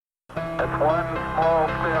It's one small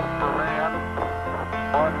step for man,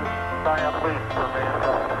 one giant leap for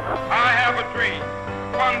mankind. I have a dream.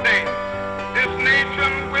 One day, this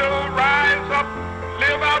nation will rise up,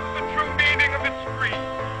 live out the true meaning of its creed.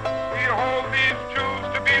 We hold these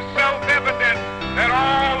truths to be self-evident that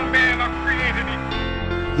all men are created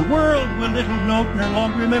equal. The world will no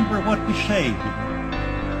longer remember what we say,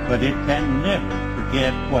 but it can never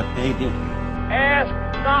forget what they did. Ask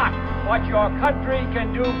not what your country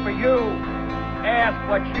can do for you. Ask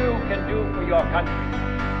what you can do for your country.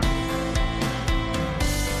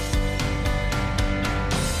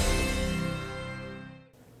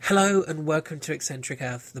 Hello and welcome to Eccentric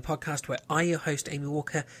Earth, the podcast where I, your host Amy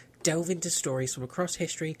Walker, delve into stories from across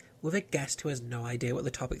history with a guest who has no idea what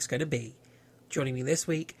the topic's going to be. Joining me this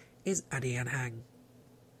week is Adi Anhang.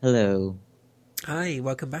 Hello. Hi,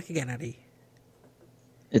 welcome back again, Adi.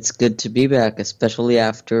 It's good to be back, especially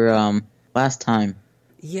after last time.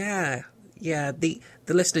 Yeah. The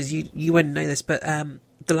listeners, you wouldn't know this, but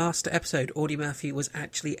the last episode, Audie Murphy, was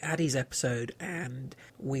actually Adi's episode, and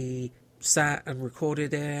we sat and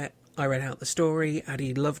recorded it. I read out the story.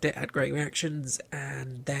 Adi loved it, had great reactions,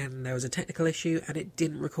 and then there was a technical issue, and it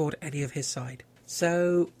didn't record any of his side.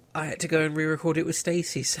 So I had to go and re-record it with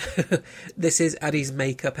Stacey. So this is Adi's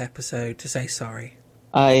makeup episode to say sorry.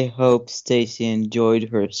 I hope Stacey enjoyed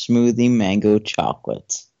her smoothie mango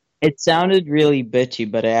chocolates. It sounded really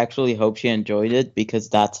bitchy, but I actually hope she enjoyed it because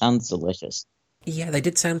that sounds delicious. Yeah, they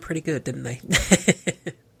did sound pretty good, didn't they?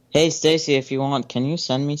 Hey, Stacey, if you want, can you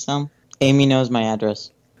send me some? Amy knows my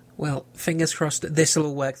address. Well, fingers crossed this will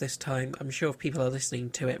all work this time. I'm sure if people are listening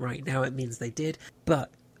to it right now, it means they did.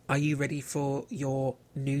 But are you ready for your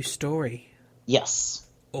new story? Yes.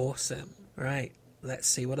 Awesome. Right, let's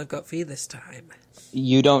see what I've got for you this time.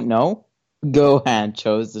 You don't know? Gohan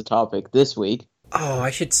chose the topic this week. Oh,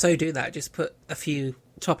 I should so do that. Just put a few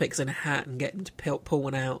topics in a hat and get him to pull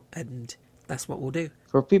one out, and that's what we'll do.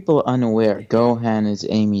 For people unaware, Gohan is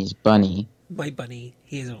Amy's bunny. My bunny,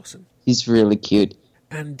 he is awesome. He's really cute.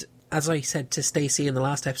 And as I said to Stacey in the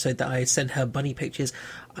last episode that I sent her bunny pictures,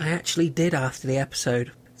 I actually did after the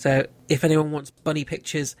episode. So if anyone wants bunny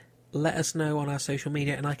pictures, let us know on our social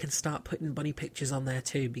media, and I can start putting bunny pictures on there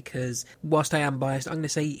too, because whilst I am biased, I'm going to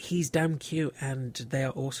say he's damn cute and they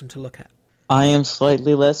are awesome to look at. I am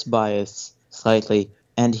slightly less biased. Slightly.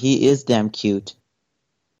 And he is damn cute.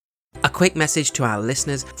 A quick message to our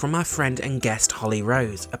listeners from our friend and guest Holly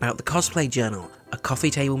Rose about the Cosplay Journal, a coffee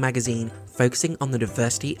table magazine focusing on the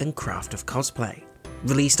diversity and craft of cosplay.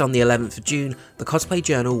 Released on the 11th of June, the Cosplay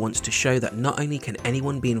Journal wants to show that not only can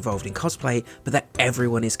anyone be involved in cosplay, but that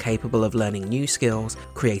everyone is capable of learning new skills,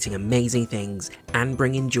 creating amazing things, and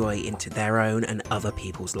bringing joy into their own and other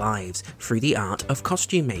people's lives through the art of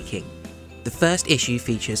costume making. The first issue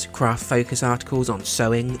features craft-focused articles on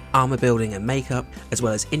sewing, armour building and makeup, as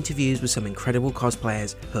well as interviews with some incredible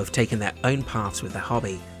cosplayers who have taken their own paths with their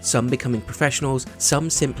hobby, some becoming professionals, some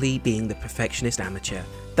simply being the perfectionist amateur.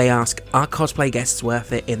 They ask, are cosplay guests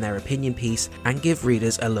worth it in their opinion piece, and give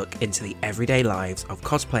readers a look into the everyday lives of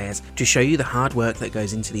cosplayers to show you the hard work that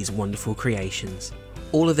goes into these wonderful creations.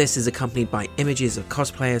 All of this is accompanied by images of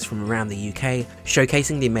cosplayers from around the UK,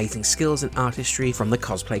 showcasing the amazing skills and artistry from the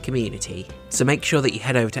cosplay community. So make sure that you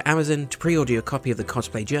head over to Amazon to pre-order your copy of the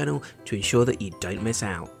Cosplay Journal to ensure that you don't miss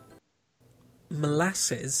out.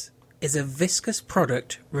 Molasses is a viscous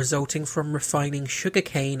product resulting from refining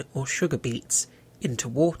sugarcane or sugar beets into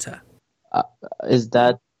water. Is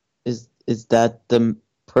that the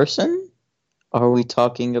person? Are we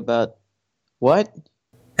talking about what?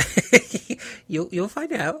 You'll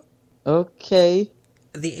find out. Okay.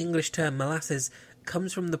 The English term molasses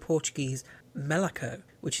comes from the Portuguese melaco,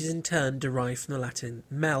 which is in turn derived from the Latin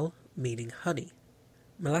mel, meaning honey.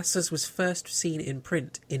 Molasses was first seen in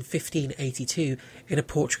print in 1582 in a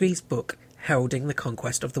Portuguese book heralding the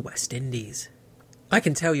conquest of the West Indies. I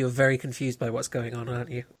can tell you're very confused by what's going on,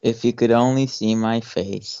 aren't you? If you could only see my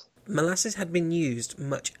face. Molasses had been used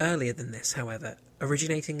much earlier than this, however,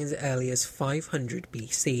 originating as early as 500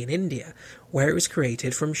 BC in India, where it was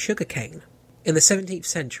created from sugarcane. In the 17th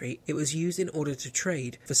century, it was used in order to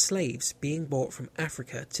trade for slaves being brought from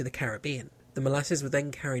Africa to the Caribbean. The molasses were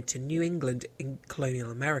then carried to New England in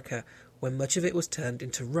colonial America, where much of it was turned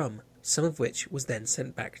into rum, some of which was then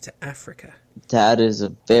sent back to Africa. That is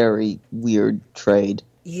a very weird trade.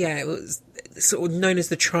 Yeah, it was sort of known as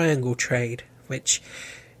the Triangle Trade, which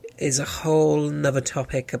is a whole nother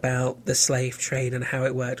topic about the slave trade and how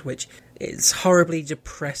it worked, which is horribly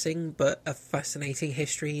depressing, but a fascinating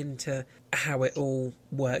history into how it all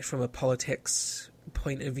worked from a politics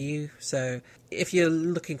point of view. So if you're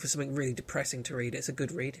looking for something really depressing to read, it's a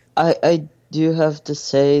good read. I do have to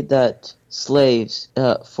say that slaves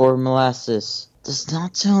for molasses does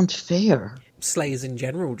not sound fair. Slaves in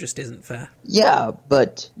general just isn't fair. Yeah,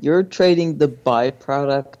 but you're trading the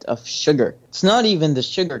byproduct of sugar. It's not even the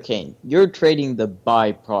sugar cane. You're trading the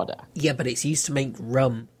byproduct. Yeah, but it's used to make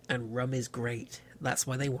rum, and rum is great. That's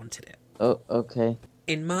why they wanted it. Oh, okay.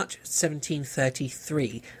 In March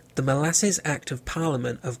 1733, the Molasses Act of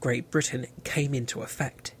Parliament of Great Britain came into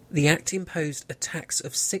effect. The Act imposed a tax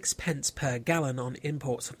of 6p per gallon on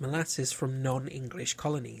imports of molasses from non-English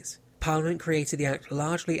colonies. Parliament created the Act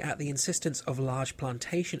largely at the insistence of large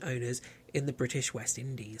plantation owners in the British West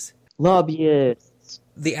Indies. Lobbyists.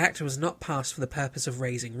 The Act was not passed for the purpose of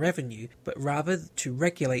raising revenue, but rather to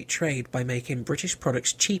regulate trade by making British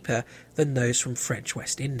products cheaper than those from French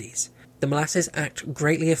West Indies. The Molasses Act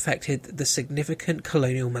greatly affected the significant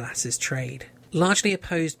colonial molasses trade. Largely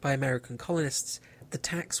opposed by American colonists, the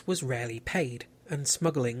tax was rarely paid, and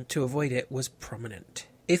smuggling to avoid it was prominent.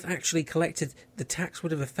 If actually collected, the tax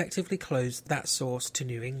would have effectively closed that source to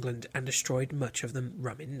New England and destroyed much of the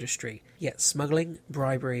rum industry. Yet smuggling,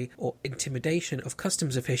 bribery, or intimidation of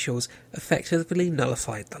customs officials effectively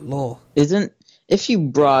nullified the law. If you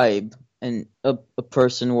bribe a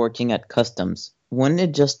person working at customs, wouldn't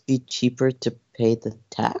it just be cheaper to pay the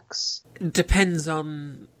tax? Depends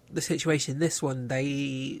on the situation. This one,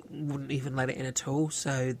 they wouldn't even let it in at all,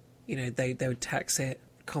 so, they would tax it,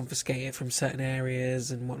 confiscate it from certain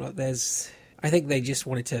areas and whatnot. I think they just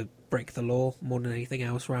wanted to break the law more than anything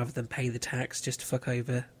else, rather than pay the tax just to fuck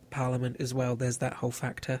over Parliament as well. There's that whole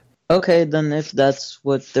factor. Okay, then if that's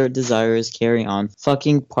what their desire is, carry on.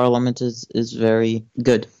 Fucking Parliament is very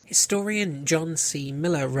good. Historian John C.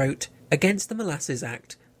 Miller wrote, "Against the Molasses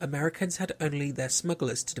Act, Americans had only their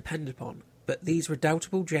smugglers to depend upon, but these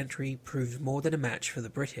redoubtable gentry proved more than a match for the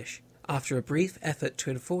British. After a brief effort to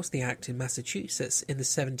enforce the Act in Massachusetts in the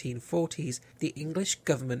 1740s, the English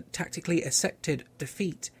government tactically accepted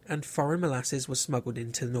defeat, and foreign molasses was smuggled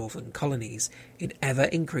into the northern colonies in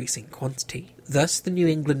ever-increasing quantity. Thus the New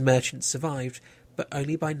England merchants survived, but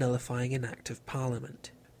only by nullifying an Act of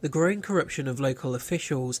Parliament. The growing corruption of local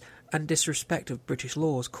officials and disrespect of British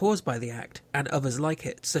laws caused by the Act, and others like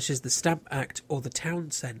it, such as the Stamp Act or the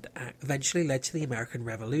Townshend Act, eventually led to the American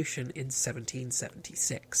Revolution in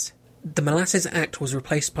 1776. The Molasses Act was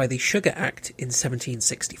replaced by the Sugar Act in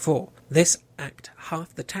 1764. This act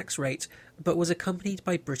halved the tax rate, but was accompanied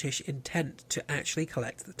by British intent to actually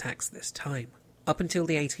collect the tax this time. Up until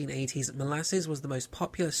the 1880s, molasses was the most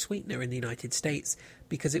popular sweetener in the United States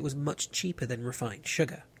because it was much cheaper than refined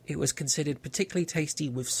sugar. It was considered particularly tasty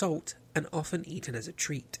with salt and often eaten as a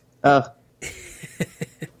treat.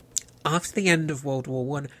 After the end of World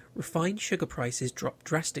War I, refined sugar prices dropped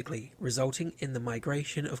drastically, resulting in the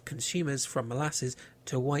migration of consumers from molasses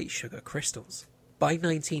to white sugar crystals. By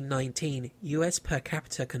 1919, US per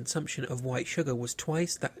capita consumption of white sugar was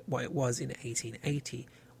twice what it was in 1880,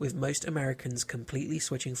 with most Americans completely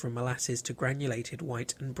switching from molasses to granulated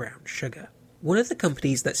white and brown sugar. One of the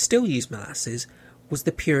companies that still used molasses was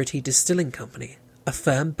the Purity Distilling Company, a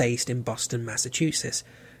firm based in Boston, Massachusetts,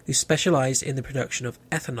 who specialized in the production of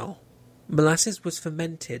ethanol. Molasses was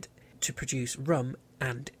fermented to produce rum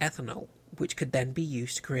and ethanol, which could then be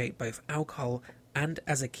used to create both alcohol and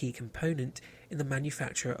as a key component in the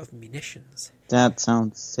manufacture of munitions. That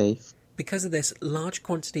sounds safe. Because of this, large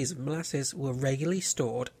quantities of molasses were regularly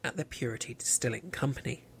stored at the Purity Distilling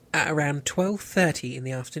Company. At around 12:30 in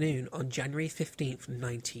the afternoon on January 15th,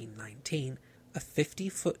 1919, a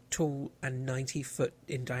 50-foot tall and 90-foot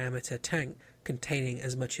in diameter tank containing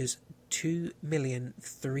as much as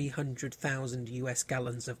 2,300,000 US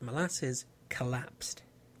gallons of molasses collapsed.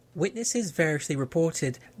 Witnesses variously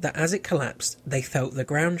reported that as it collapsed, they felt the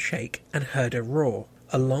ground shake and heard a roar,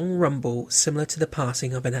 a long rumble similar to the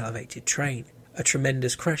passing of an elevated train, a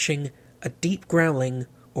tremendous crashing, a deep growling,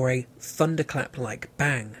 or a thunderclap-like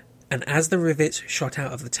bang. And as the rivets shot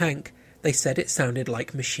out of the tank, they said it sounded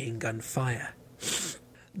like machine gun fire.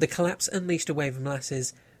 The collapse unleashed a wave of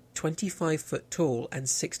molasses 25 foot tall and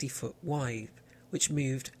 60 foot wide, which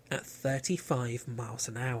moved at 35 miles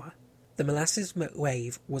an hour. The molasses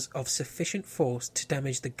wave was of sufficient force to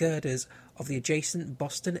damage the girders of the adjacent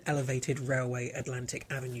Boston Elevated Railway Atlantic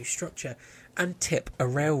Avenue structure and tip a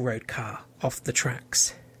railroad car off the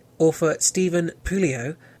tracks. Author Stephen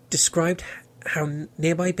Puleo described how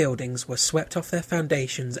nearby buildings were swept off their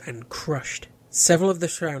foundations and crushed. Several of the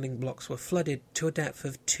surrounding blocks were flooded to a depth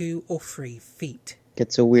of 2 or 3 feet.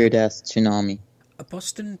 It's a weird-ass tsunami. A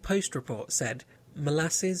Boston Post report said,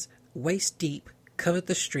 molasses, waist deep, covered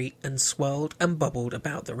the street and swirled and bubbled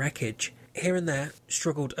about the wreckage. Here and there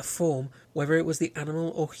struggled a form, whether it was the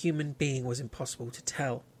animal or human being was impossible to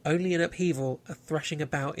tell. Only an upheaval, a thrashing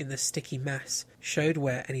about in the sticky mass, showed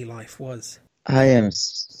where any life was. I am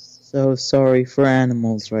so sorry for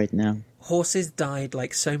animals right now. Horses died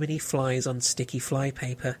like so many flies on sticky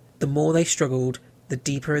flypaper. The more they struggled, the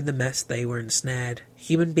deeper in the mess they were ensnared.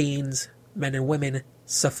 Human beings, men and women,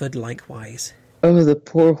 suffered likewise. Oh, the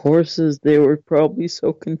poor horses, they were probably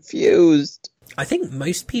so confused. I think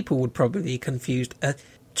most people would probably be confused. A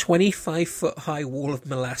 25-foot-high wall of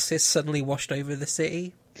molasses suddenly washed over the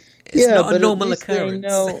city. It's not a normal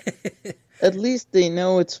occurrence. At least they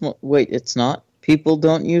know it's... Wait, it's not? People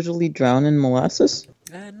don't usually drown in molasses?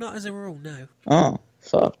 Not as a rule, no. Oh,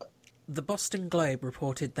 fuck. The Boston Globe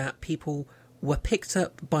reported that people were picked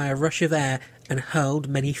up by a rush of air and hurled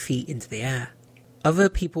many feet into the air. Other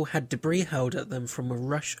people had debris hurled at them from a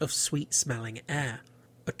rush of sweet-smelling air.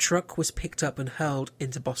 A truck was picked up and hurled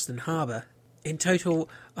into Boston Harbor. In total,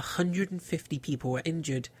 150 people were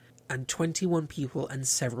injured, and 21 people and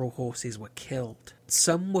several horses were killed.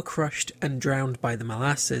 Some were crushed and drowned by the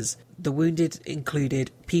molasses. The wounded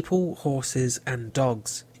included people, horses, and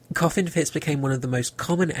dogs. Coffin fits became one of the most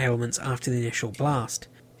common ailments after the initial blast.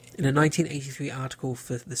 In a 1983 article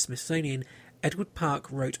for the Smithsonian, Edward Park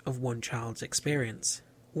wrote of one child's experience.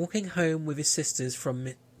 Walking home with his sisters from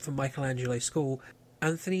Michelangelo School,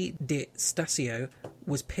 Anthony Di Stasio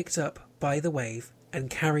was picked up by the wave and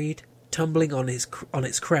carried, tumbling on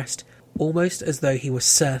its crest, almost as though he was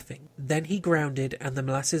surfing. Then he grounded, and the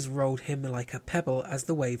molasses rolled him like a pebble as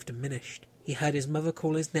the wave diminished. He heard his mother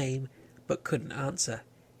call his name, but couldn't answer.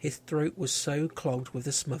 His throat was so clogged with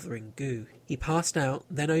the smothering goo. He passed out,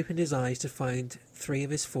 then opened his eyes to find 3 of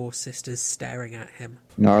his 4 sisters staring at him.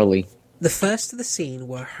 Gnarly. The first to the scene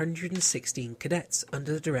were 116 cadets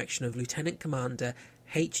under the direction of Lieutenant Commander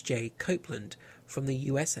H.J. Copeland from the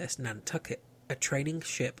USS Nantucket, a training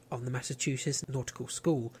ship of the Massachusetts Nautical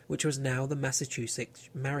School, which was now the Massachusetts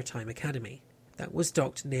Maritime Academy, that was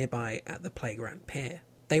docked nearby at the Playground Pier.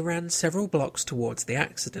 They ran several blocks towards the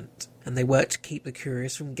accident, and they worked to keep the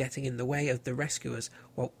curious from getting in the way of the rescuers,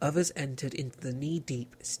 while others entered into the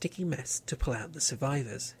knee-deep, sticky mess to pull out the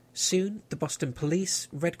survivors. Soon, the Boston Police,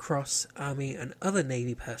 Red Cross, Army, and other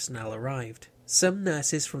Navy personnel arrived. Some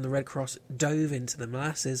nurses from the Red Cross dove into the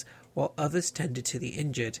molasses, while others tended to the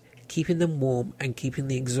injured, keeping them warm and keeping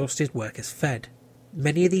the exhausted workers fed.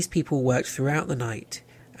 Many of these people worked throughout the night,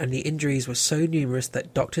 and the injuries were so numerous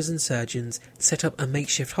that doctors and surgeons set up a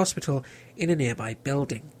makeshift hospital in a nearby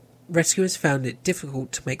building. Rescuers found it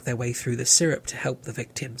difficult to make their way through the syrup to help the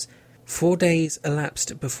victims. 4 days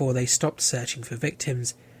elapsed before they stopped searching for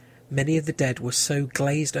victims. Many of the dead were so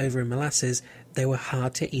glazed over in molasses they were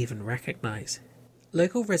hard to even recognise.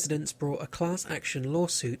 Local residents brought a class action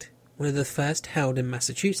lawsuit, one of the first held in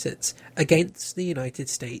Massachusetts, against the United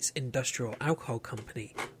States Industrial Alcohol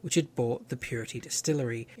Company, which had bought the Purity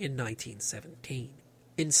Distillery in 1917.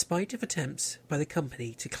 In spite of attempts by the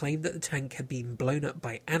company to claim that the tank had been blown up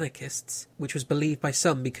by anarchists, which was believed by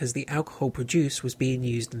some because the alcohol produced was being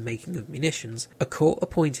used in the making of munitions, a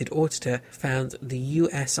court-appointed auditor found the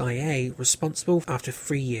USIA responsible after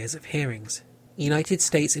 3 years of hearings. The United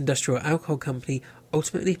States Industrial Alcohol Company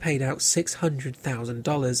ultimately paid out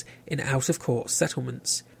 $600,000 in out-of-court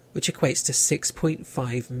settlements, which equates to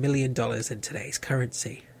 $6.5 million in today's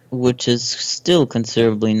currency. Which is still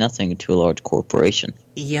considerably nothing to a large corporation.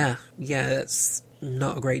 Yeah, that's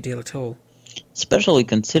not a great deal at all. Especially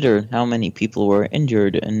consider how many people were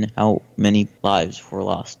injured and how many lives were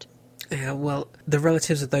lost. Yeah, well, the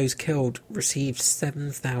relatives of those killed received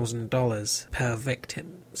 $7,000 per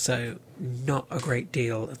victim, so not a great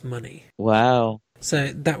deal of money. Wow.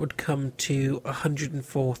 So that would come to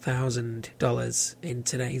 $104,000 in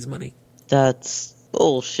today's money. That's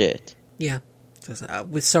bullshit. Yeah.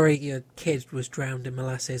 We're sorry your kid was drowned in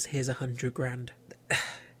molasses, here's $100,000.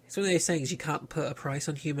 It's one of those things, you can't put a price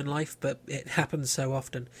on human life, but it happens so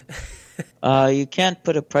often. You can't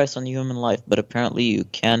put a price on human life, but apparently you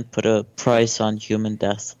can put a price on human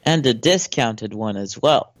death. And a discounted one as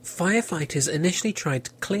well. Firefighters initially tried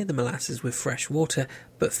to clear the molasses with fresh water,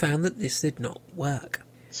 but found that this did not work.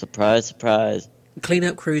 Surprise, surprise.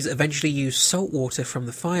 Cleanup crews eventually used salt water from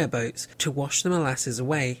the fireboats to wash the molasses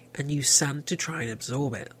away and use sand to try and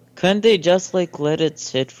absorb it. Couldn't they just, let it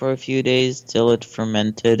sit for a few days till it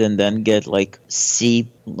fermented and then get,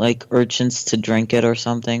 sea, urchins to drink it or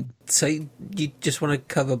something? So you just want to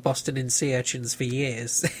cover Boston in sea urchins for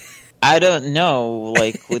years? I don't know,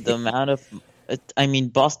 with the amount of...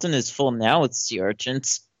 Boston is full now with sea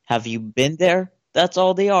urchins. Have you been there? That's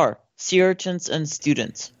all they are. Sea urchins and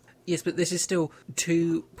students. Yes, but this is still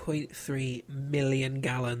 2.3 million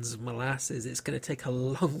gallons of molasses. It's going to take a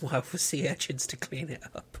long while for sea urchins to clean it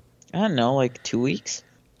up. I don't know, like 2 weeks?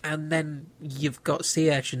 And then you've got sea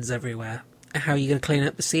urchins everywhere. How are you going to clean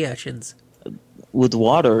up the sea urchins? With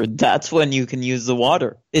water. That's when you can use the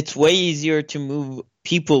water. It's way easier to move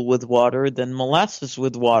people with water than molasses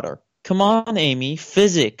with water. Come on, Amy.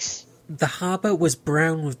 Physics. The harbour was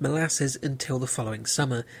brown with molasses until the following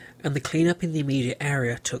summer, and the cleanup in the immediate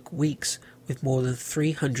area took weeks, with more than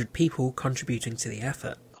 300 people contributing to the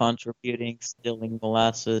effort. Contributing, stealing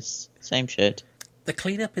molasses. Same shit. The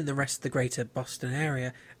cleanup in the rest of the greater Boston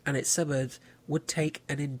area and its suburbs would take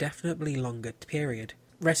an indefinitely longer period.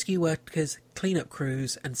 Rescue workers, cleanup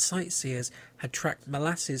crews, and sightseers had tracked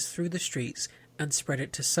molasses through the streets and spread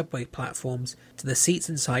it to subway platforms, to the seats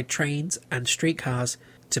inside trains and streetcars,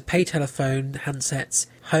 to pay telephone handsets,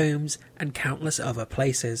 homes, and countless other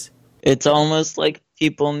places. It's almost like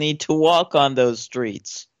people need to walk on those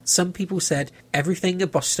streets. Some people said everything a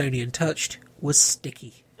Bostonian touched was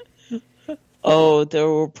sticky. Oh, there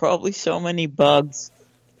were probably so many bugs.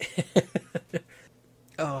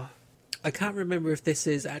 Oh, I can't remember if this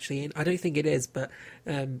is actually in. I don't think it is, but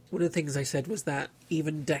one of the things I said was that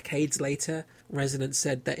even decades later, residents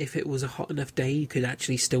said that if it was a hot enough day, you could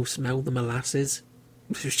actually still smell the molasses.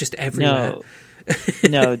 It was just everywhere.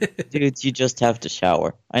 No, dudes, you just have to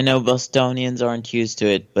shower. I know Bostonians aren't used to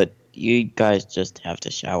it, but you guys just have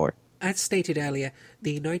to shower. As stated earlier,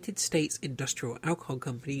 the United States Industrial Alcohol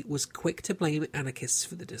Company was quick to blame anarchists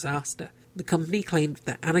for the disaster. The company claimed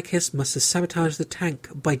that anarchists must have sabotaged the tank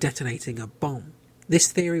by detonating a bomb.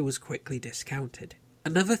 This theory was quickly discounted.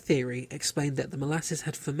 Another theory explained that the molasses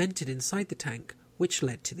had fermented inside the tank, which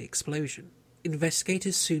led to the explosion.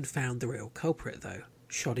 Investigators soon found the real culprit, though: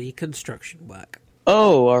 shoddy construction work.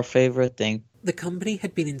 Oh, our favorite thing. The company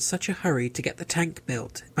had been in such a hurry to get the tank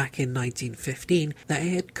built back in 1915 that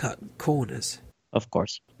it had cut corners. Of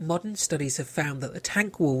course. Modern studies have found that the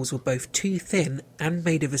tank walls were both too thin and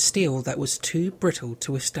made of a steel that was too brittle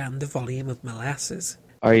to withstand the volume of molasses.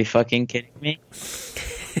 Are you fucking kidding me?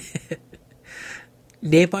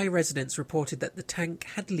 Nearby residents reported that the tank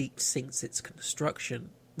had leaked since its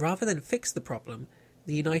construction. Rather than fix the problem,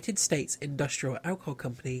 the United States Industrial Alcohol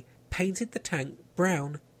Company painted the tank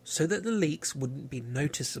brown so that the leaks wouldn't be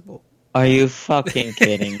noticeable. Are you fucking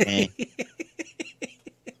kidding me?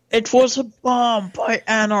 It was a bomb by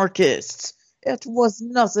anarchists. It was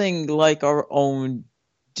nothing like our own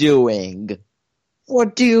doing.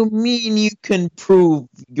 What do you mean you can prove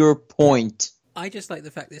your point? I just like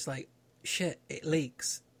the fact that it's like, shit, it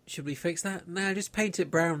leaks. Should we fix that? No, just paint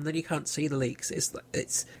it brown, then you can't see the leaks.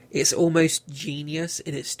 It's almost genius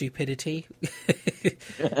in its stupidity.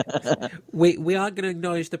 we aren't going to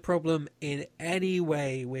acknowledge the problem in any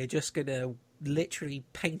way. We're just going to literally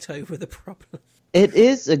paint over the problem. It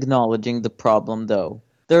is acknowledging the problem, though.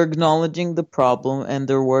 They're acknowledging the problem, and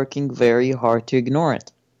they're working very hard to ignore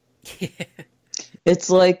it. Yeah. It's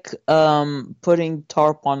like putting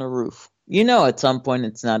tarp on a roof. You know at some point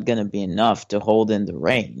it's not going to be enough to hold in the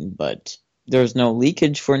rain, but there's no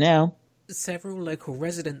leakage for now. Several local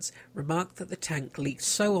residents remarked that the tank leaked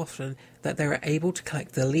so often that they were able to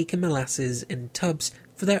collect the leak in molasses in tubs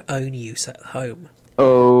for their own use at home.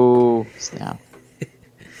 Oh, snap.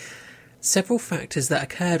 Several factors that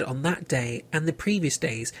occurred on that day and the previous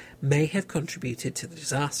days may have contributed to the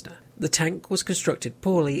disaster. The tank was constructed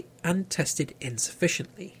poorly and tested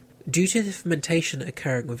insufficiently. Due to the fermentation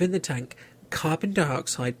occurring within the tank, carbon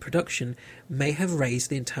dioxide production may have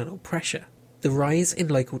raised the internal pressure. The rise in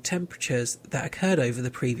local temperatures that occurred over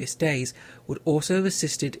the previous days would also have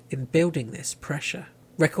assisted in building this pressure.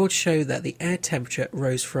 Records show that the air temperature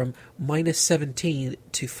rose from minus 17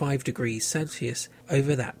 to 5 degrees Celsius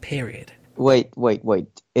over that period. Wait.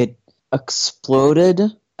 It exploded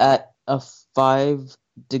at a 5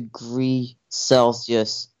 degree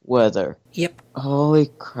Celsius weather. Yep.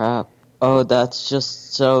 Holy crap. Oh, that's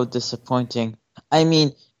just so disappointing. I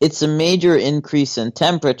mean, it's a major increase in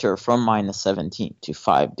temperature from minus 17 to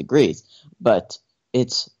 5 degrees, but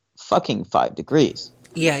it's fucking 5 degrees.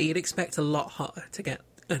 Yeah, you'd expect a lot hotter to get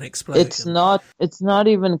an explosion. It's not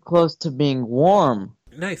even close to being warm.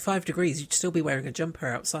 No, 5 degrees, you'd still be wearing a jumper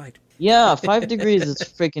outside. Yeah, 5 degrees is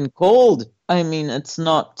freaking cold. I mean, it's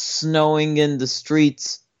not snowing in the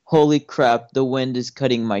streets. Holy crap, the wind is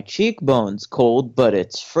cutting my cheekbones cold, but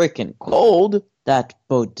it's freaking cold. That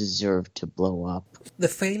boat deserved to blow up. The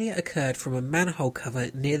failure occurred from a manhole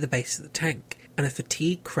cover near the base of the tank. and a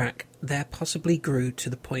fatigue crack there possibly grew to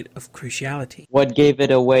the point of cruciality. What gave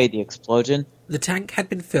it away? The explosion? The tank had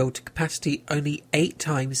been filled to capacity only 8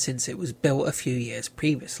 times since it was built a few years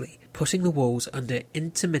previously, putting the walls under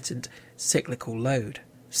intermittent cyclical load.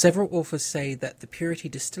 Several authors say that the Purity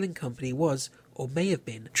Distilling Company was, or may have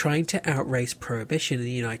been, trying to outrace prohibition in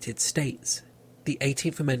the United States. The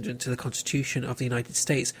 18th Amendment to the Constitution of the United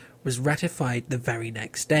States was ratified the very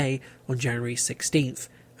next day, on January 16th,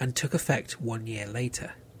 and took effect 1 year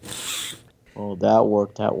later. Oh, that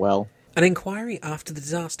worked out well. An inquiry after the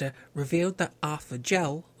disaster revealed that Arthur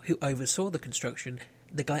Gell, who oversaw the construction,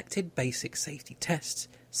 neglected basic safety tests,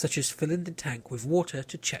 such as filling the tank with water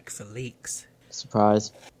to check for leaks.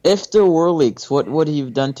 Surprise. If there were leaks, what would he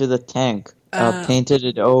have done to the tank? Painted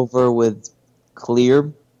it over with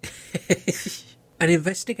clear? An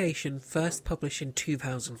investigation first published in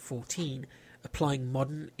 2014, applying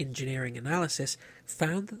modern engineering analysis,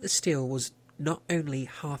 found that the steel was not only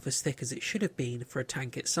half as thick as it should have been for a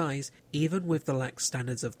tank its size, even with the lax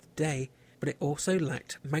standards of the day, but it also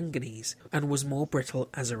lacked manganese and was more brittle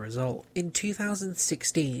as a result. In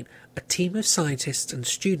 2016, a team of scientists and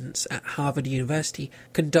students at Harvard University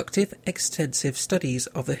conducted extensive studies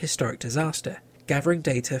of the historic disaster, gathering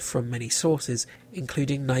data from many sources,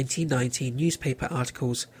 including 1919 newspaper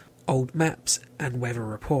articles, old maps, and weather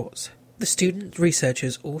reports. The student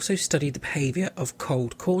researchers also studied the behaviour of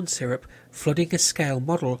cold corn syrup flooding a scale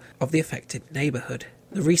model of the affected neighbourhood.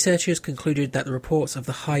 The researchers concluded that the reports of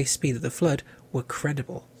the high speed of the flood were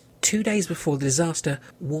credible. 2 days before the disaster,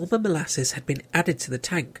 warmer molasses had been added to the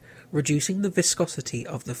tank, reducing the viscosity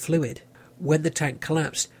of the fluid. When the tank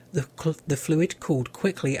collapsed, the fluid cooled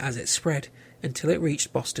quickly as it spread, until it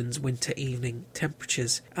reached Boston's winter evening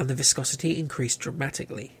temperatures, and the viscosity increased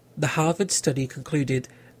dramatically. The Harvard study concluded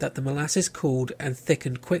that the molasses cooled and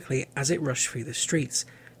thickened quickly as it rushed through the streets,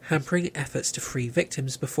 hampering efforts to free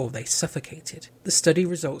victims before they suffocated. The study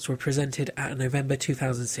results were presented at a November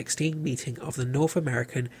 2016 meeting of the North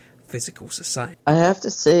American Physical Society. I have to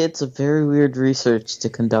say it's a very weird research to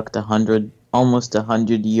conduct almost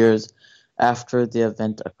 100 years after the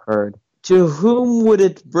event occurred. To whom would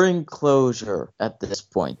it bring closure at this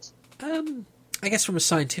point? I guess from a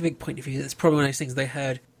scientific point of view, that's probably one of those things they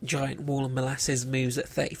heard giant wall of molasses moves at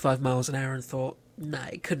 35 miles an hour and thought, nah,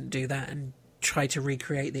 it couldn't do that, and try to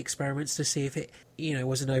recreate the experiments to see if it,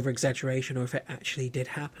 was an over-exaggeration or if it actually did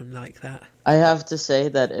happen like that. I have to say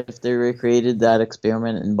that if they recreated that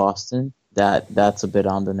experiment in Boston, that's a bit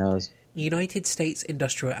on the nose. United States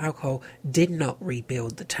Industrial Alcohol did not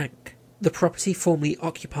rebuild the tank. The property formerly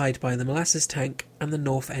occupied by the molasses tank and the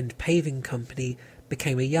North End Paving Company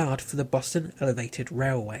became a yard for the Boston Elevated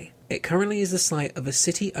Railway. It currently is the site of a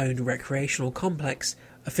city-owned recreational complex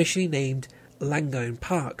officially named Langone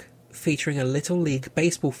Park, featuring a Little League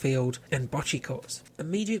baseball field and bocce courts.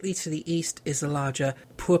 Immediately to the east is the larger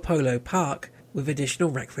Puopolo Park with additional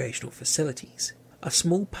recreational facilities. A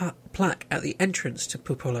small plaque at the entrance to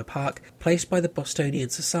Puopolo Park, placed by the Bostonian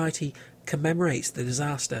Society, commemorates the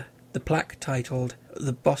disaster. The plaque, titled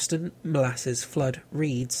 "The Boston Molasses Flood,"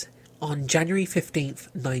 reads, "On January 15th,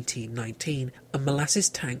 1919, a molasses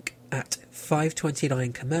tank at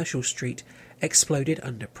 529 Commercial Street exploded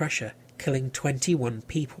under pressure, killing 21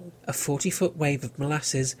 people. A 40-foot wave of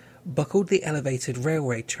molasses buckled the elevated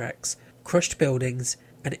railway tracks, crushed buildings,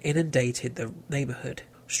 and inundated the neighbourhood.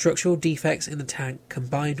 Structural defects in the tank,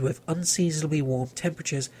 combined with unseasonably warm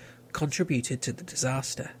temperatures, contributed to the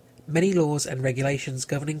disaster. Many laws and regulations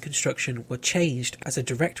governing construction were changed as a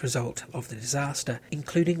direct result of the disaster,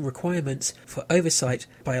 including requirements for oversight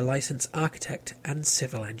by a licensed architect and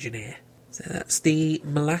civil engineer." So that's the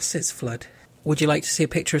molasses flood. Would you like to see a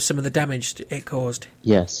picture of some of the damage it caused?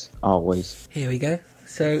 Yes, always. Here we go.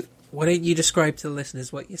 So, why don't you describe to the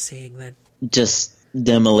listeners what you're seeing then? Just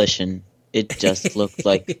demolition. It just looked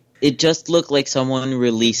like someone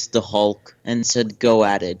released the Hulk and said, "Go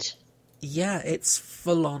at it." Yeah, it's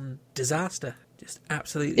full-on disaster. Just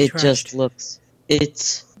absolutely It trashed. just looks...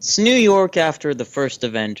 It's New York after the first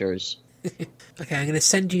Avengers. Okay, I'm going to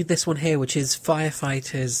send you this one here, which is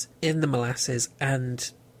firefighters in the molasses,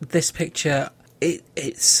 and this picture,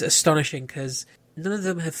 it's astonishing because none of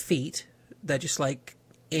them have feet. They're just like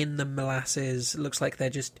in the molasses. It looks like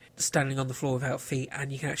they're just standing on the floor without feet,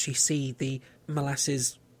 and you can actually see the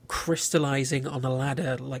molasses crystallizing on a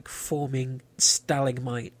ladder, like forming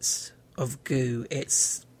stalagmites of goo.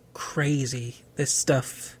 It's crazy. This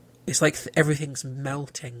stuff, it's like everything's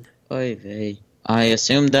melting. Oy vey. I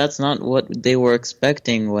assume that's not what they were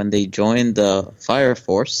expecting when they joined the fire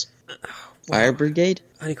force. Fire brigade?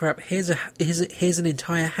 Holy crap, here's an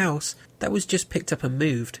entire house that was just picked up and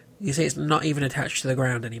moved. You see, it's not even attached to the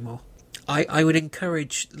ground anymore. I would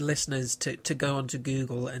encourage listeners to go onto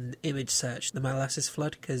Google and image search the molasses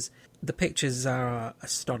flood, because the pictures are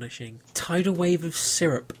astonishing. Tidal wave of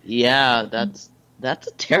syrup. Yeah, that's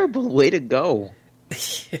a terrible way to go.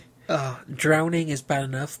 Drowning is bad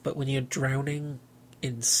enough, but when you're drowning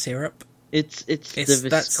in syrup, It's the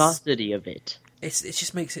viscosity of it. it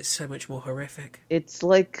just makes it so much more horrific. It's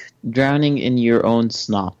like drowning in your own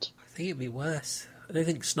snot. I think it'd be worse. I don't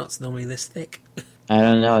think snot's normally this thick. I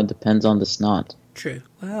don't know, it depends on the snot. True.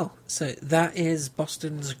 Well, so that is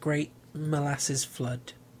Boston's Great Molasses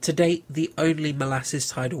Flood. To date, the only molasses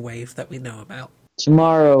tidal wave that we know about.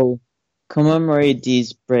 Tomorrow, commemorate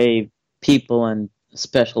these brave people and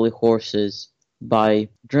especially horses by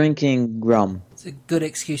drinking rum. It's a good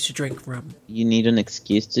excuse to drink rum. You need an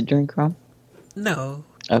excuse to drink rum? No.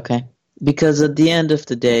 Okay. Because at the end of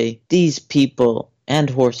the day, these people and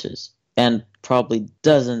horses, and probably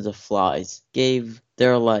dozens of flies, gave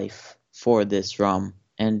their life for this rum,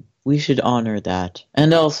 and we should honor that.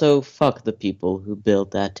 And also, fuck the people who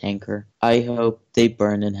built that tanker. I hope they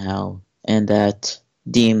burn in hell, and that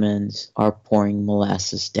demons are pouring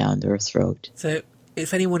molasses down their throat. So,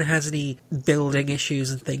 if anyone has any building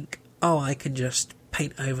issues and think, oh, I can just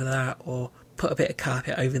paint over that, or put a bit of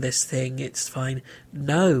carpet over this thing, it's fine.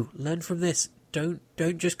 No, learn from this. Don't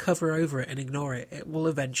just cover over it and ignore it. It will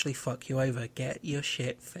eventually fuck you over. Get your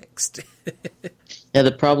shit fixed. Yeah,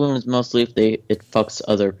 the problem is mostly if it fucks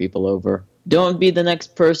other people over. Don't be the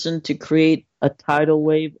next person to create a tidal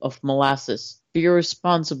wave of molasses. Be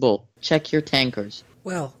responsible. Check your tankers.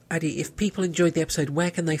 Well, Addy, if people enjoyed the episode, where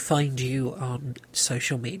can they find you on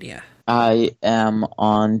social media? I am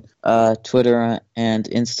on Twitter and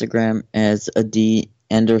Instagram as _Anhang,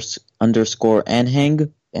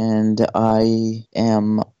 and I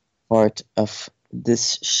am part of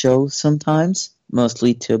this show sometimes,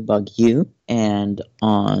 mostly to bug you, and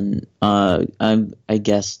on I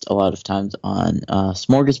guest a lot of times on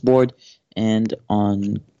Smorgasbord and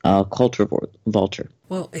on Culture Vulture.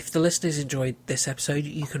 Well, if the listeners enjoyed this episode,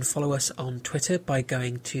 you can follow us on Twitter by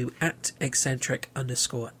going to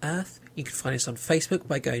 @eccentric_earth. You can find us on Facebook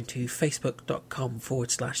by going to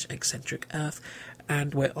facebook.com/eccentric_earth.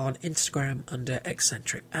 And we're on Instagram under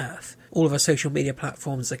Eccentric Earth. All of our social media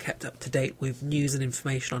platforms are kept up to date with news and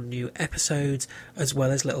information on new episodes, as well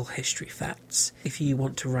as little history facts. If you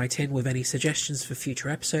want to write in with any suggestions for future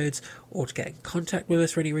episodes, or to get in contact with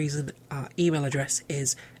us for any reason, our email address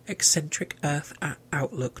is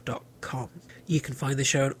eccentricearth@outlook.com. You can find the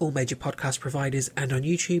show on all major podcast providers and on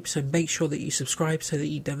YouTube, so make sure that you subscribe so that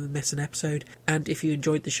you never miss an episode. And if you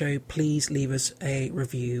enjoyed the show, please leave us a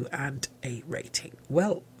review and a rating.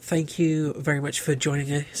 Well, thank you very much for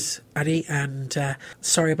joining us, Addy, and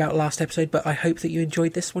sorry about last episode, but I hope that you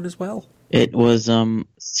enjoyed this one as well. It was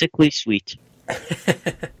sickly sweet.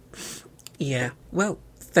 Yeah. Well,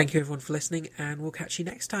 thank you everyone for listening, and we'll catch you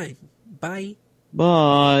next time. Bye.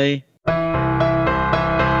 Bye.